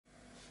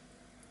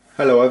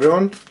Hello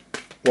everyone,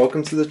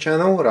 welcome to the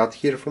channel. Rad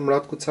here from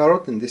Radko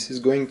Tarot, and this is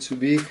going to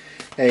be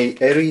a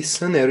Aries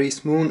Sun,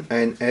 Aries Moon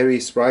and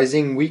Aries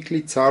Rising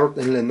weekly Tarot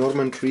and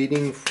Lenormand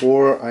reading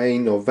for a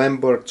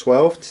November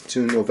 12th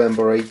to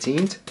November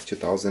 18th,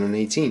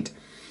 2018.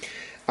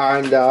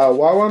 And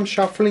while I'm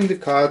shuffling the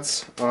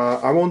cards,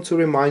 I want to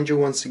remind you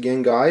once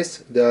again,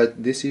 guys,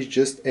 that this is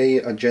just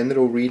a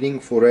general reading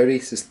for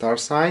Aries star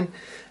sign,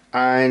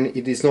 and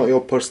it is not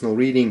your personal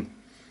reading.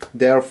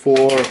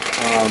 Therefore,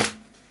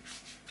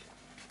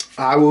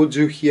 I will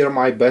do here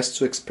my best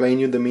to explain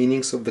you the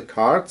meanings of the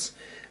cards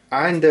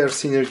and their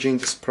synergy in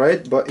the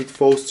spread, but it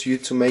falls to you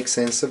to make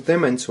sense of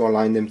them and to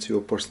align them to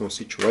your personal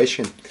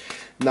situation.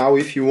 Now,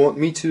 if you want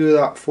me to do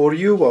that for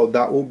you, well,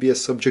 that will be a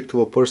subject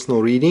of a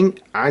personal reading.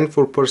 And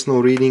for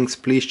personal readings,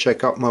 please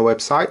check out my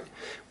website,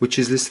 which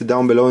is listed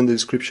down below in the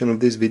description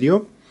of this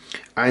video.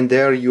 And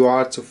there you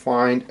are to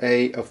find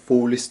a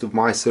full list of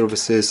my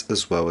services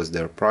as well as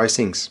their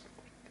pricings.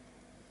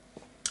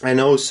 And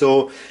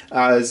also,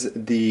 as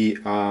the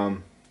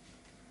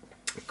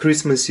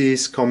Christmas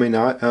is coming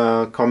up,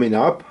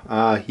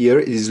 here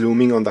is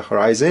looming on the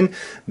horizon,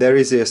 there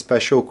is a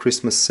special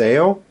Christmas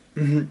sale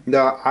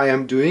that I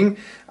am doing.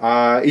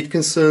 It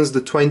concerns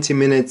the 20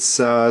 minutes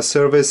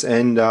service,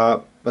 and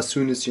as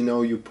soon as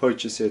you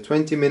purchase your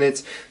 20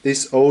 minutes,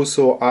 this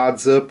also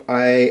adds up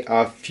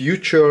a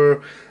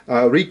future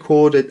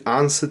recorded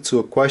answer to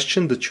a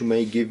question that you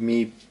may give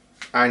me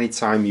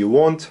anytime you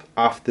want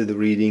after the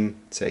reading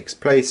takes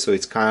place. So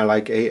it's kind of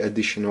like a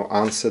additional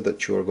answer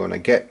that you are gonna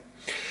get.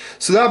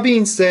 So that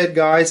being said,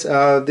 guys,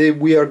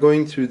 we are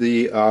going through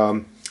the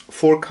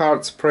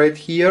 4-card spread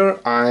here,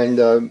 and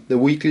the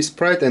weekly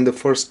spread, and the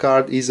first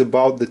card is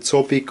about the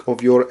topic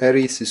of your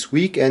Aries this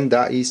week, and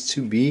that is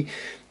to be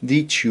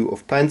the Two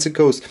of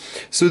Pentacles.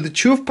 So the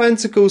Two of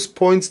Pentacles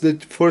points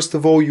that first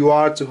of all you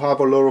are to have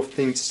a lot of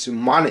things to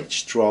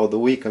manage throughout the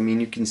week. I mean,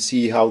 you can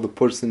see how the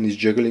person is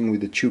juggling with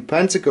the Two of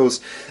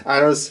Pentacles,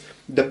 and as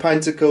the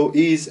Pentacle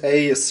is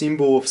a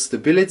symbol of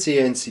stability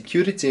and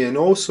security and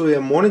also a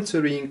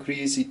monetary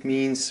increase, it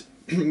means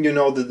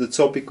that the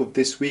topic of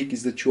this week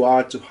is that you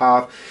are to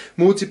have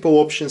multiple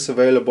options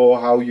available,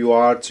 how you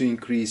are to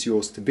increase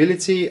your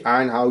stability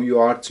and how you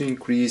are to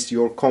increase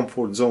your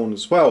comfort zone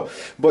as well.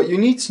 But you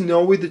need to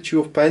know with the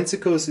Two of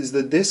Pentacles is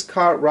that this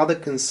card rather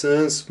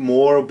concerns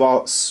more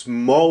about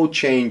small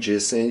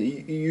changes,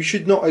 and you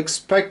should not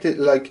expect it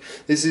like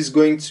this is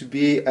going to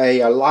be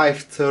a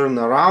life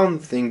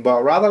turnaround thing,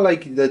 but rather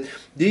like that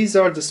these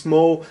are the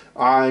small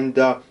and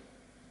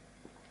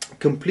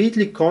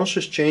completely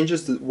conscious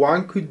changes that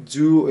one could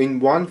do in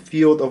one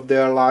field of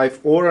their life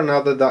or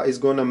another that is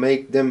going to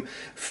make them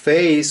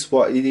face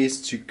what it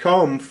is to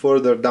come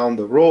further down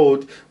the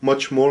road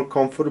much more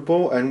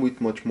comfortable and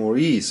with much more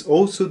ease.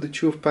 Also, the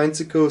Two of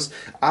Pentacles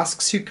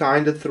asks you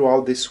kind of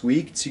throughout this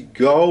week to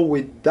go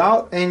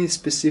without any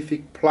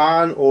specific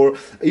plan, or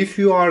if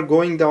you are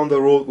going down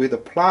the road with a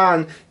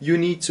plan, you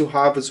need to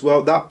have as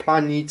well, that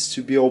plan needs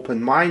to be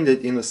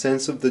open-minded in a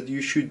sense of that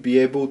you should be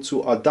able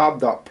to adapt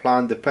that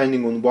plan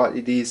depending on what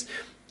it is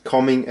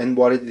coming and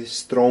what it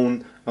is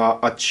thrown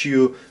at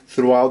you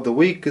throughout the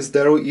week, because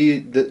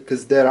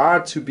there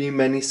are to be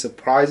many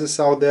surprises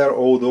out there,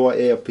 although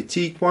a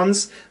petite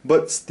ones,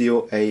 but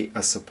still a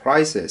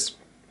surprises.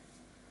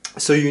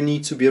 So you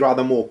need to be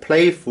rather more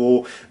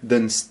playful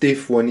than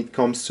stiff when it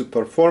comes to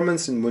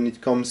performance and when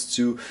it comes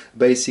to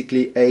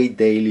basically a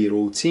daily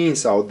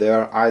routines out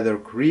there, either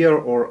career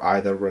or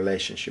either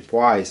relationship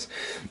wise.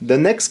 The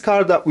next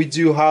card that we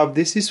do have,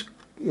 this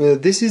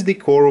is the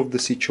core of the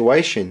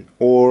situation,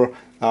 or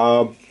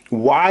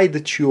why the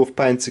Two of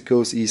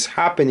Pentacles is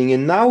happening.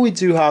 And now we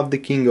do have the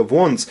King of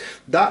Wands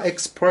that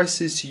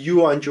expresses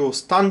you and your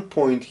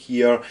standpoint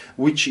here,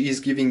 which is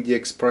giving the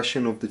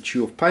expression of the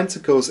Two of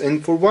Pentacles.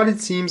 And for what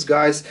it seems,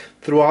 guys,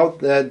 throughout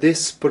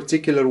this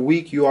particular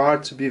week you are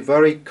to be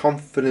very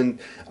confident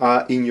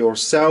in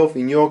yourself,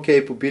 in your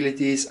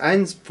capabilities,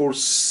 and for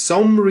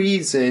some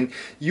reason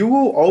you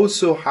will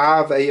also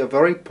have a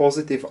very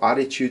positive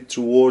attitude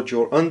towards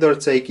your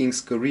undertakings,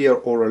 career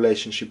or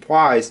relationship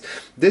wise.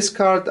 This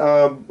card,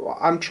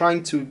 I'm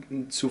trying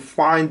to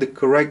find the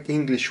correct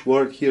English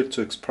word here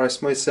to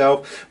express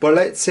myself, but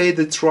let's say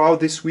that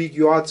throughout this week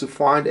you are to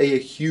find a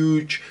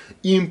huge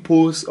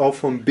impulse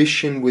of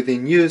ambition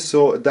within you,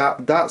 so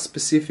that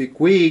specific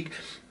week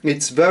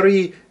it's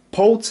very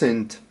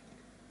potent,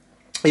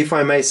 if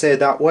I may say it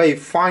that way,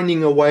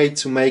 finding a way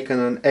to make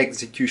an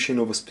execution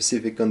of a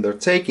specific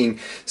undertaking.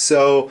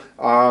 So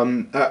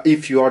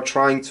if you are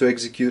trying to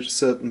execute a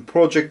certain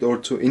project or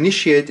to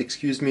initiate,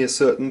 a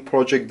certain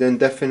project, then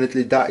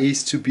definitely that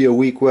is to be a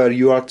week where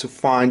you are to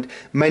find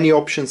many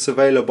options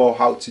available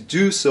how to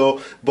do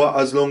so, but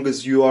as long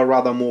as you are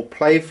rather more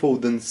playful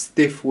than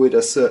stiff with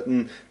a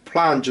certain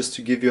plan. Just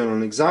to give you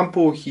an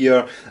example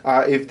here,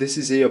 if this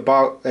is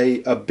about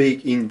a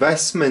big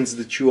investments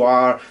that you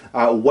are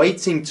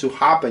waiting to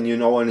happen,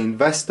 and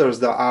investors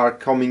that are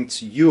coming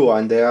to you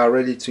and they are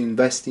ready to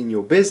invest in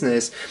your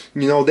business,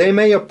 they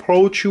may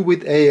approach you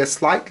with a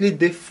slightly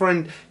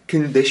different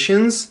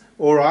conditions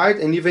all right?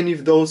 And even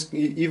if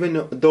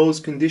those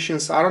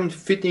conditions aren't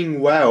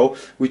fitting well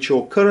with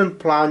your current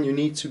plan, you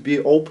need to be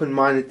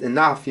open-minded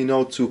enough, you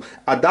know, to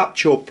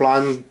adapt your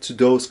plan to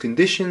those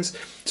conditions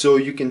so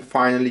you can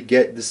finally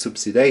get the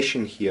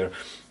subsidization here.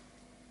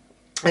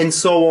 And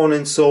so on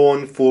and so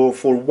on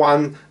for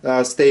one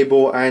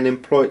stable and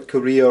employed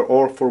career,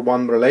 or for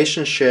one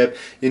relationship.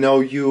 You know,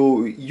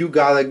 you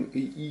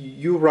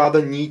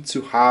rather need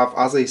to have,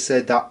 as I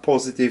said, that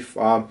positive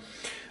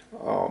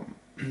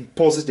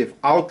positive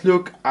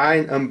outlook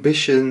and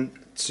ambition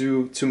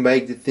to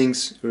make the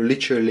things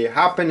literally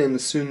happen. And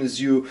as soon as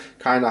you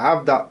kind of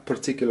have that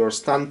particular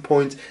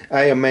standpoint,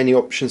 many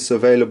options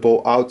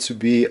available out to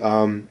be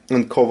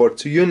uncovered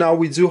to you. Now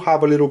we do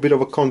have a little bit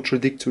of a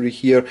contradictory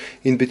here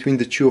in between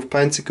the Two of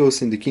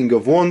Pentacles and the King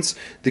of Wands.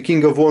 The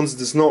King of Wands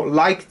does not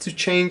like to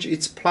change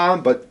its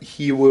plan, but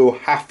he will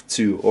have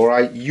to, all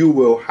right? You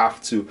will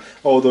have to,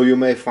 although you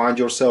may find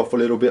yourself a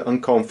little bit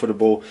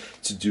uncomfortable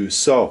to do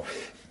so.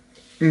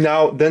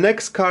 Now the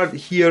next card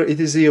here, it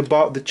is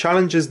about the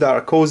challenges that are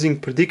causing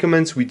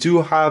predicaments. We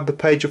do have the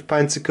Page of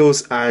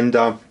Pentacles, and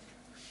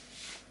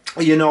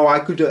you know, I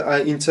could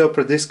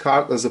interpret this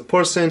card as a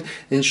person,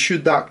 and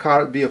should that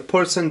card be a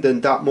person,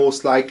 then that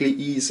most likely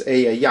is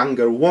a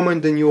younger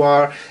woman than you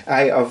are,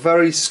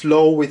 very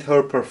slow with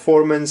her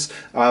performance,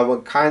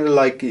 kind of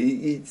like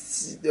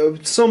it's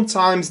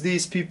sometimes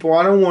these people,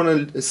 I don't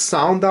want to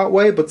sound that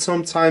way, but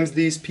sometimes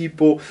these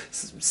people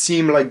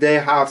seem like they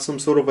have some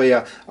sort of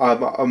a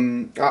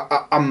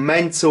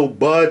mental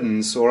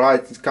burdens, all right?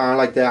 It's kind of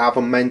like they have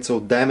a mental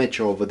damage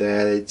over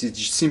there. You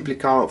just simply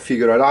can't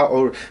figure it out,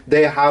 or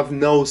they have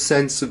no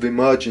sense of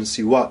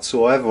emergency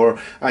whatsoever,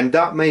 and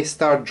that may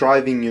start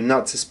driving you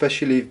nuts,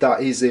 especially if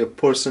that is a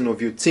person of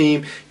your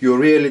team. You're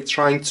really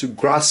trying to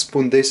grasp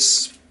on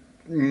this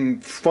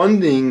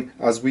funding,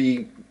 as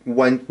we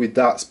went with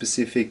that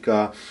specific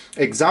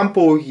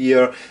example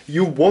here.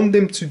 You want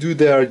them to do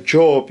their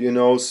job, you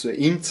know, so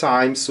in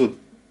time, so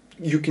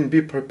you can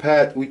be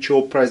prepared with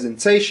your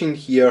presentation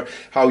here,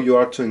 how you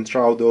are to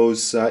enthrall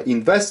those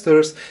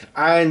investors,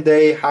 and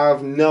they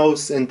have no,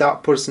 and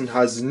that person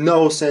has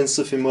no sense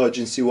of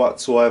emergency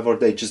whatsoever.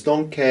 They just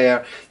don't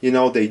care, you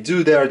know. They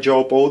do their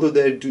job, although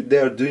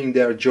they're doing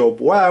their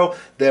job well,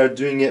 they're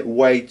doing it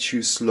way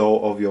too slow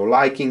of your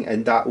liking,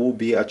 and that will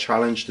be a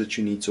challenge that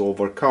you need to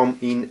overcome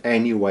in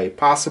any way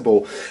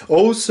possible.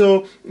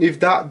 Also, if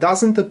that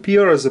doesn't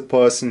appear as a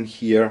person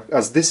here,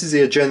 as this is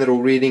a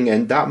general reading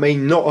and that may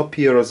not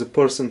appear as a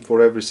person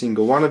for every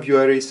single one of you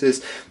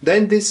Aries,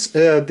 then this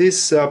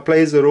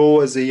plays a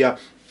role as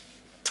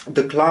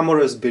the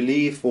glamorous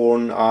belief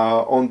on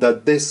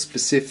that this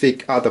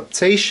specific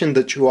adaptation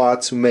that you are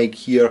to make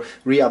here,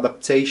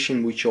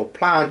 readaptation with your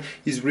plan,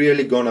 is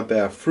really gonna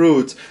bear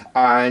fruit,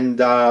 and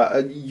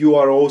you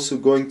are also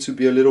going to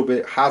be a little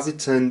bit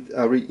hesitant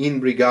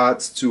in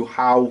regards to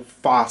how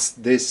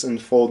fast this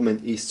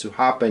unfoldment is to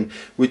happen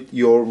with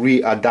your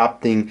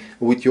readaptation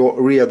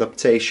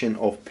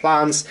of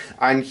plans.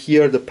 And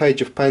here the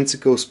Page of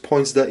Pentacles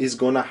points that is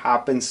gonna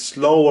happen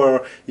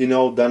slower, you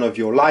know, than of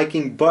your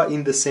liking, but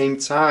in the same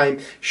time,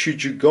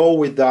 should you go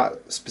with that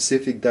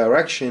specific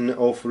direction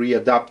of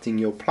readapting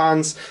your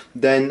plans,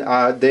 then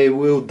they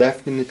will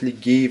definitely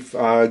give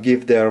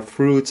their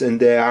fruits, and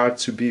they are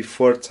to be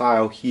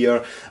fertile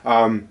here.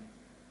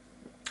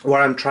 What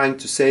I'm trying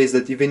to say is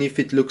that even if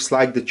it looks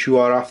like that you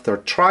are after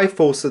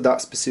trifles at that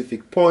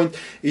specific point,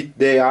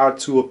 they are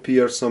to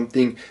appear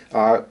something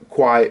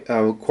quite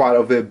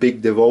of a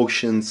big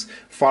devotions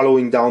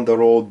following down the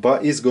road,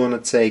 but it's gonna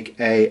take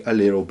a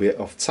little bit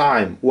of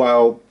time.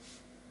 Well,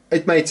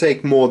 it may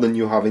take more than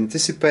you have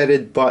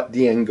anticipated, but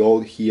the end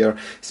goal here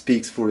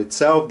speaks for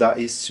itself. That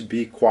is to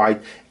be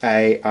quite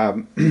a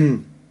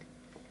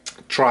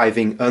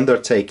thriving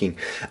undertaking.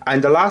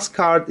 And the last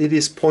card, it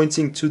is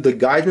pointing to the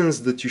guidance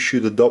that you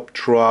should adopt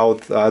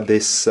throughout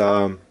this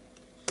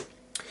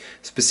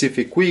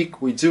specific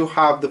week. We do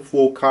have the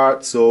Fool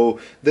card, so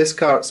this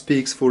card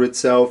speaks for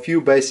itself. You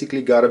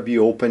basically gotta be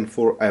open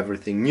for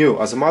everything new.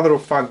 As a matter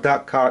of fact,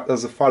 that card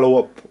as a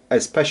follow-up,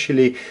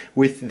 especially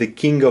with the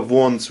King of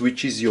Wands,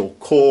 which is your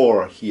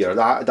core here,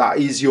 that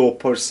is your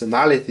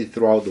personality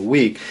throughout the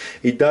week.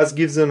 It does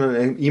give them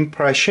an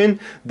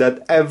impression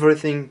that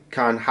everything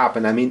can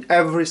happen. I mean,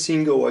 every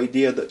single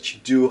idea that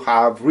you do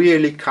have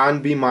really can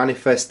be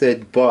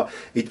manifested, but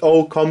it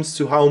all comes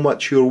to how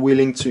much you're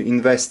willing to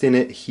invest in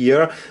it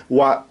here,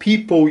 what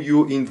people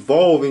you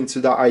involve into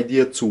that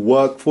idea to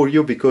work for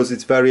you, because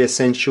it's very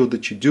essential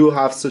that you do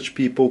have such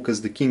people,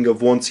 because the King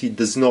of Wands, he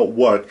does not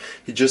work.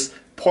 He just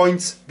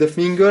points the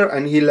finger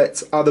and he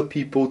lets other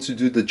people to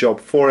do the job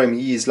for him.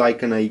 He is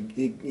like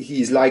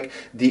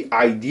the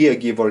idea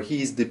giver.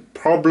 He is the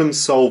problem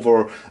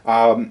solver,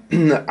 and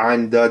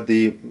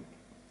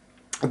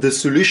the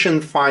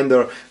solution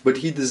finder, but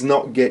he does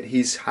not get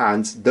his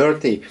hands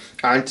dirty.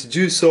 And to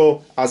do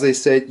so, as I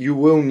said, you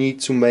will need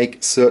to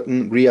make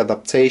certain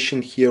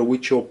readaptation here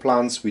with your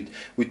plans, with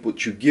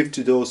what you give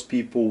to those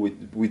people,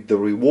 with the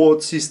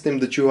reward system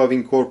that you have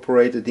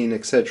incorporated in,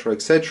 etc.,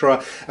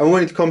 etc. And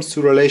when it comes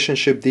to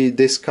relationship,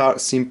 this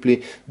card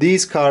simply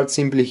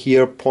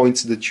here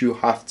points that you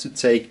have to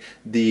take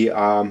the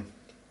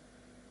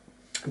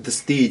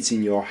steeds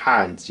in your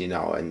hands, you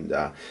know, and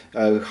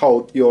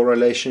hold your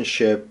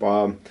relationship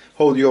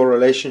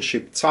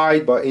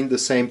tight, but in the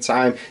same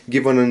time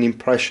give an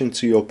impression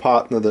to your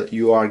partner that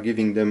you are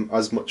giving them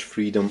as much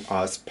freedom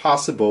as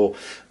possible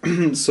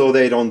so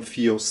they don't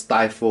feel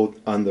stifled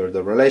under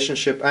the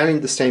relationship, and in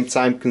the same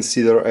time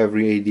consider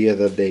every idea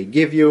that they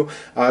give you,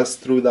 as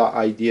through that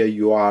idea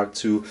you are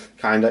to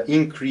kind of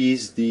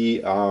increase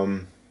the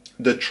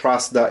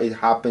trust that it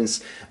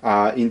happens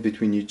in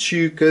between you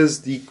two,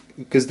 because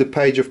the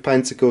Page of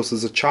Pentacles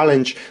is a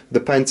challenge. The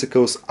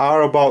Pentacles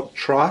are about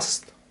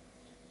trust.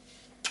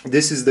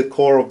 This is the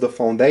core of the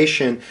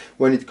foundation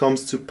when it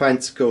comes to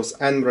Pentacles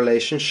and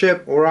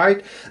relationship, all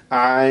right?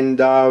 And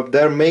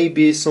there may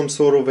be some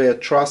sort of a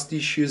trust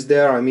issues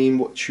there. I mean,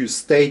 what you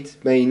state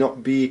may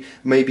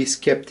be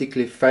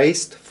skeptically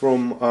faced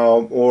from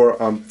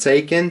or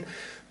taken,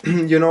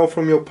 you know,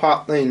 from your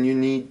partner, and you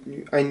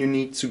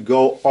need to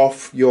go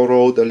off your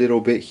road a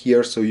little bit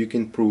here so you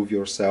can prove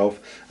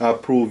yourself,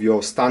 prove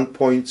your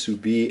standpoint to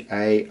be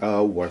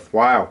a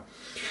worthwhile.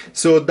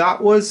 So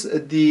that was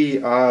the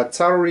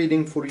tarot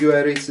reading for you,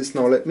 Aries.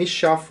 Now let me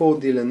shuffle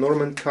the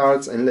Lenormand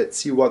cards and let's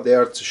see what they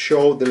are to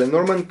show. The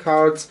Lenormand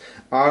cards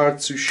are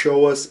to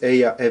show us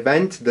a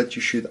event that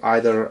you should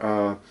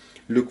either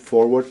look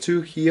forward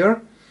to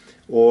here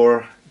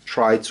or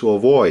try to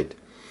avoid.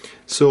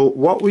 So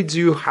what we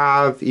do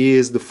have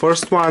is the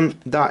first one,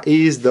 that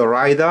is the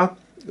Rider.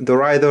 The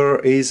Rider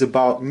is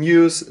about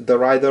news. The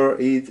Rider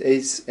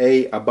is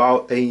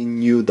about a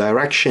new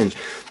direction.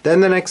 Then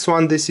the next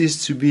one, this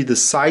is to be the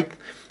Scythe.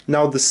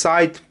 Now the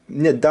Scythe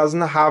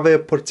doesn't have a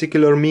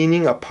particular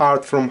meaning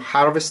apart from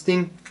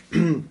harvesting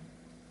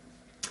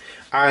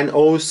and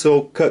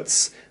also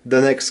cuts the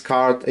next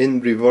card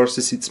and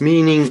reverses its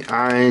meaning.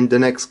 And the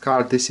next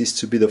card, this is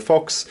to be the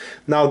Fox.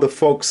 Now the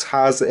Fox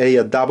has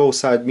a double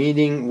side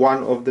meaning.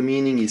 One of the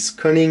meaning is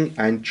cunning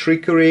and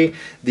trickery.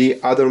 The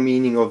other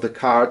meaning of the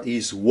card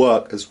is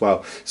work as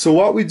well. So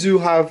what we do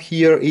have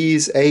here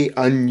is a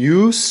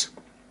news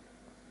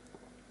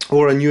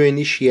or a new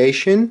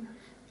initiation,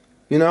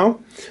 you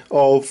know,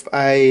 of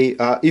a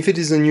if it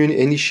is a new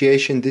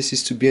initiation, this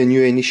is to be a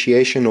new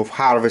initiation of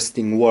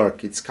harvesting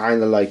work. It's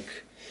kind of like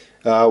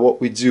what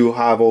we do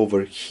have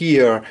over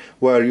here,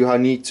 where you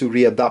need to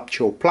readapt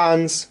your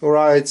plans, all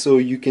right, so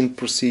you can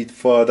proceed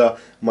further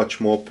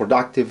much more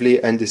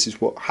productively, and this is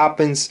what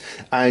happens.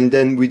 And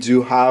then we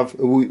do have,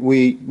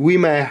 we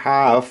may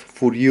have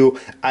for you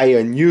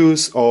a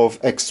news of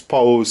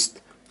exposed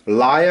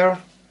liar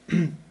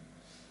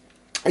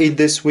in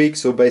this week.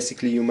 So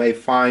basically you may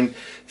find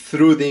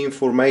through the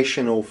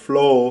informational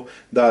flow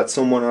that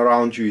someone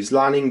around you is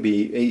lying,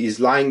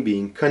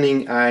 being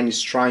cunning, and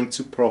is trying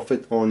to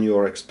profit on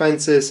your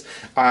expenses.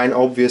 And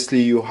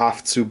obviously you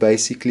have to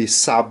basically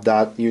sub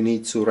that. You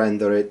need to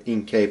render it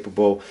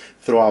incapable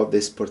throughout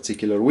this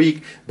particular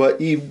week. But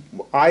if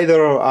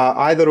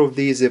either of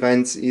these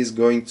events is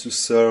going to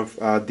serve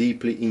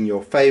deeply in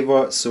your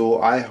favor.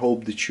 So I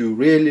hope that you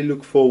really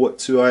look forward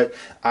to it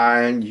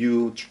and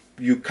you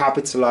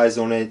capitalize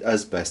on it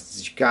as best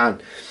as you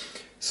can.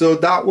 So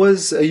that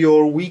was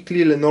your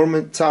weekly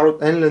Lenormand Tarot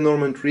and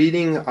Lenormand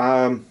reading.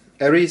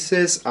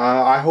 Aries,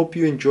 I hope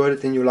you enjoyed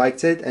it and you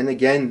liked it. And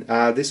again,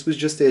 this was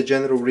just a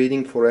general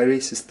reading for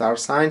Aries star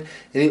sign,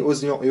 and it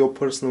was not your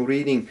personal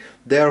reading.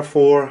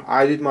 Therefore,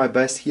 I did my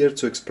best here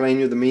to explain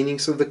you the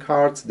meanings of the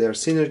cards, their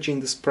synergy in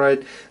the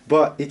spread,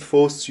 but it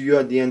falls to you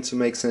at the end to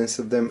make sense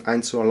of them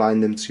and to align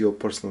them to your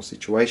personal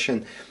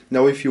situation.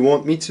 Now, if you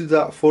want me to do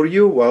that for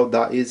you, well,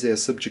 that is a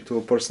subject to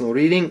a personal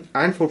reading.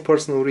 And for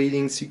personal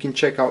readings, you can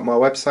check out my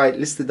website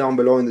listed down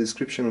below in the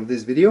description of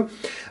this video,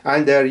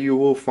 and there you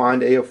will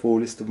find a full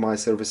list of my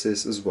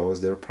services as well as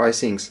their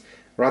pricings.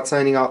 Rad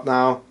signing out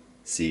now.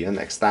 See you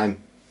next time.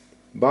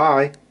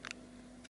 Bye.